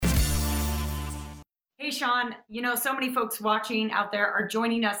Hey, Sean, so many folks watching out there are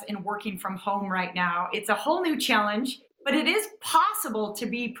joining us in working from home right now. It's a whole new challenge, but it is possible to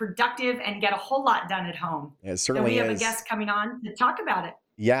be productive and get a whole lot done at home. It So we certainly have a is. guest coming on to talk about it.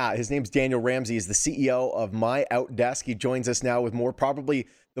 Yeah, his name's Daniel Ramsey. He's the CEO of My Outdesk. He joins us now with more, probably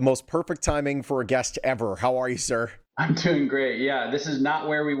the most perfect timing for a guest ever. How are you, sir? I'm doing great. Yeah, this is not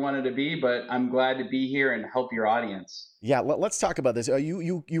where we wanted to be, but I'm glad to be here and help your audience. Yeah, let's talk about this.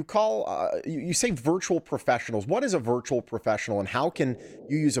 You call you say virtual professionals. What is a virtual professional, and how can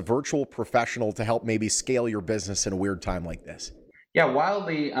you use a virtual professional to help maybe scale your business in a weird time like this? Yeah,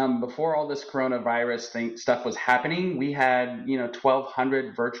 wildly, before all this coronavirus stuff was happening, we had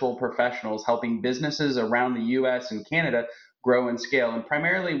 1,200 virtual professionals helping businesses around the U.S. and Canada grow and scale. And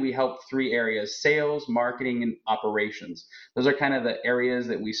primarily, we help three areas: sales, marketing, and operations. Those are kind of the areas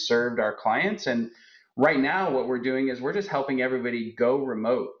that we served our clients. And right now, what we're doing is we're just helping everybody go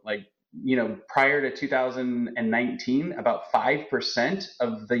remote. Like, prior to 2019, about 5%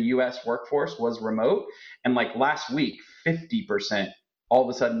 of the US workforce was remote. And like last week, 50% all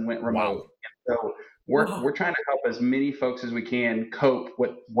of a sudden went remote. Wow. So we're Whoa. trying to help as many folks as we can cope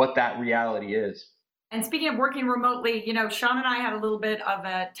with what that reality is. And speaking of working remotely, Sean and I had a little bit of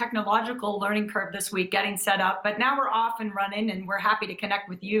a technological learning curve this week getting set up, but now we're off and running and we're happy to connect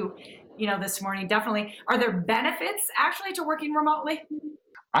with you, this morning. Definitely. Are there benefits actually to working remotely?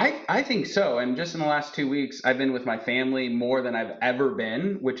 I think so. And just in the last 2 weeks, I've been with my family more than I've ever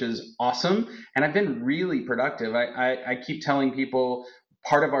been, which is awesome. And I've been really productive. I keep telling people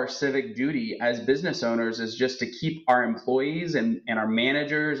part of our civic duty as business owners is just to keep our employees and our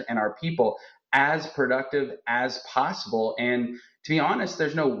managers and our people as productive as possible. And to be honest,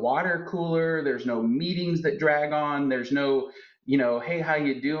 there's no water cooler, there's no meetings that drag on, there's no hey, how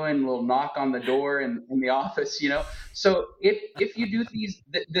you doing, little knock on the door in the office. So if you do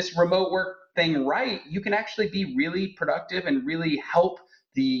this remote work thing right, you can actually be really productive and really help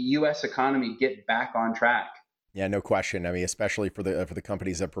the U.S. economy get back on track. Yeah, no question. I mean, especially for the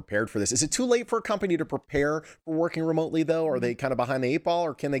companies that prepared for this. Is it too late for a company to prepare for working remotely though? Are they kind of behind the eight ball,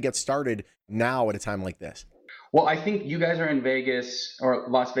 or can they get started now at a time like this? Well, I think you guys are in Vegas or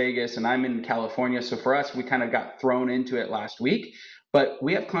Las Vegas, and I'm in California. So for us, we kind of got thrown into it last week. But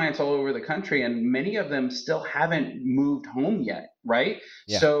we have clients all over the country, and many of them still haven't moved home yet, right?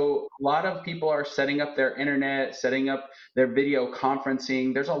 Yeah. So a lot of people are setting up their internet, setting up their video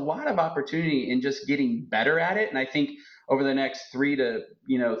conferencing. There's a lot of opportunity in just getting better at it. And I think over the next 3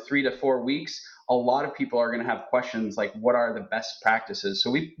 to 4 weeks, a lot of people are going to have questions like, what are the best practices?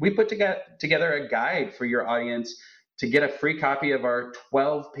 So we put together a guide for your audience to get a free copy of our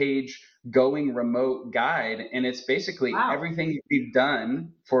 12-page going remote guide. And it's basically Wow. everything we've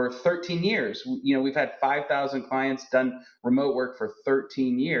done for 13 years. We've had 5,000 clients done remote work for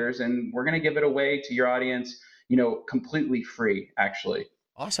 13 years, and we're going to give it away to your audience, completely free, actually.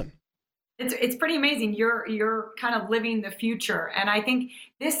 Awesome. It's pretty amazing. You're kind of living the future, and I think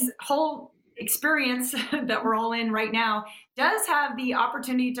this whole experience that we're all in right now does have the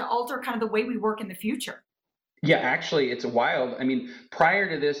opportunity to alter kind of the way we work in the future. Yeah, actually, it's wild. I mean, prior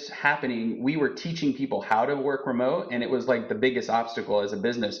to this happening, we were teaching people how to work remote, and it was like the biggest obstacle as a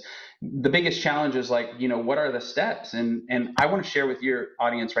business. The biggest challenge is like, what are the steps? And I want to share with your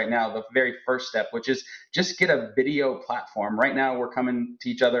audience right now the very first step, which is just get a video platform. Right now, we're coming to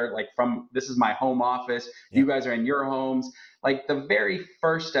each other like from this is my home office. Yeah. You guys are in your homes. Like the very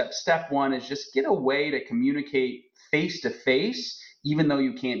first step, step one is just get a way to communicate face to face even though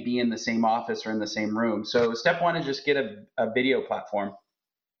you can't be in the same office or in the same room. So step one is just get a video platform.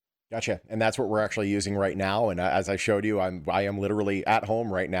 Gotcha. And that's what we're actually using right now. And as I showed you, I am literally at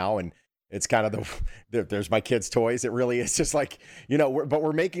home right now, and it's kind of there's my kids' toys. It really is just like but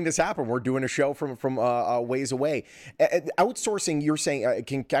we're making this happen. We're doing a show from ways away. Outsourcing, you're saying,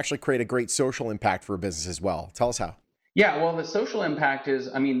 can actually create a great social impact for a business as well. Tell us how. Yeah, well, the social impact is,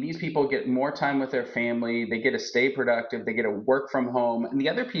 I mean, these people get more time with their family, they get to stay productive, they get to work from home. And the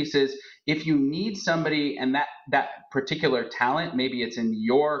other piece is if you need somebody and that particular talent, maybe it's in New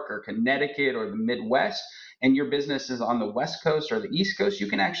York or Connecticut or the Midwest, and your business is on the West Coast or the East Coast, you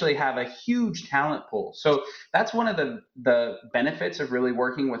can actually have a huge talent pool. So that's one of the benefits of really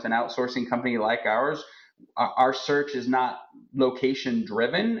working with an outsourcing company like ours. Our search is not location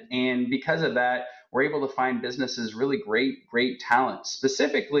driven, and because of that, we're able to find businesses really great talent,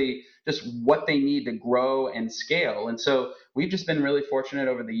 specifically just what they need to grow and scale. And so we've just been really fortunate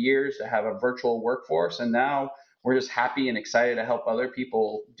over the years to have a virtual workforce, and now we're just happy and excited to help other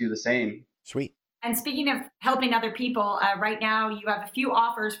people do the same. Sweet. And speaking of helping other people, right now you have a few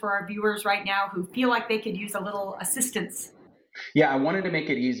offers for our viewers right now who feel like they could use a little assistance. Yeah, I wanted to make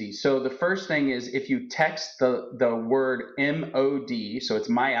it easy. So the first thing is if you text the word MOD, so it's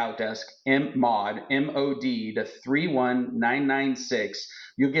My Outdesk, MOD, MOD to 31996,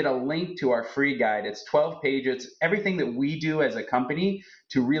 you'll get a link to our free guide. It's 12 pages, everything that we do as a company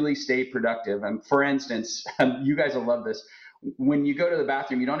to really stay productive. And for instance, you guys will love this. When you go to the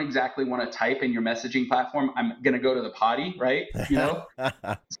bathroom, you don't exactly want to type in your messaging platform, I'm going to go to the potty, right?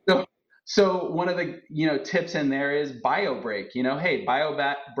 So one of the tips in there is bio break. Hey,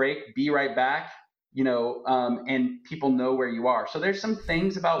 break, be right back. And people know where you are. So there's some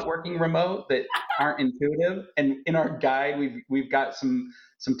things about working remote that aren't intuitive, and in our guide we've got some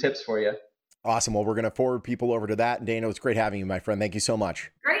tips for you. Awesome. Well, we're going to forward people over to that. And Dana, it's great having you, my friend. Thank you so much.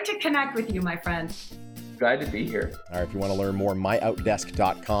 Great to connect with you, my friend. Glad to be here. All right, if you want to learn more,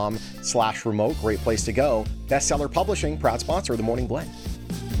 myoutdesk.com/remote. Great place to go. Bestseller Publishing, proud sponsor of The Morning Blend.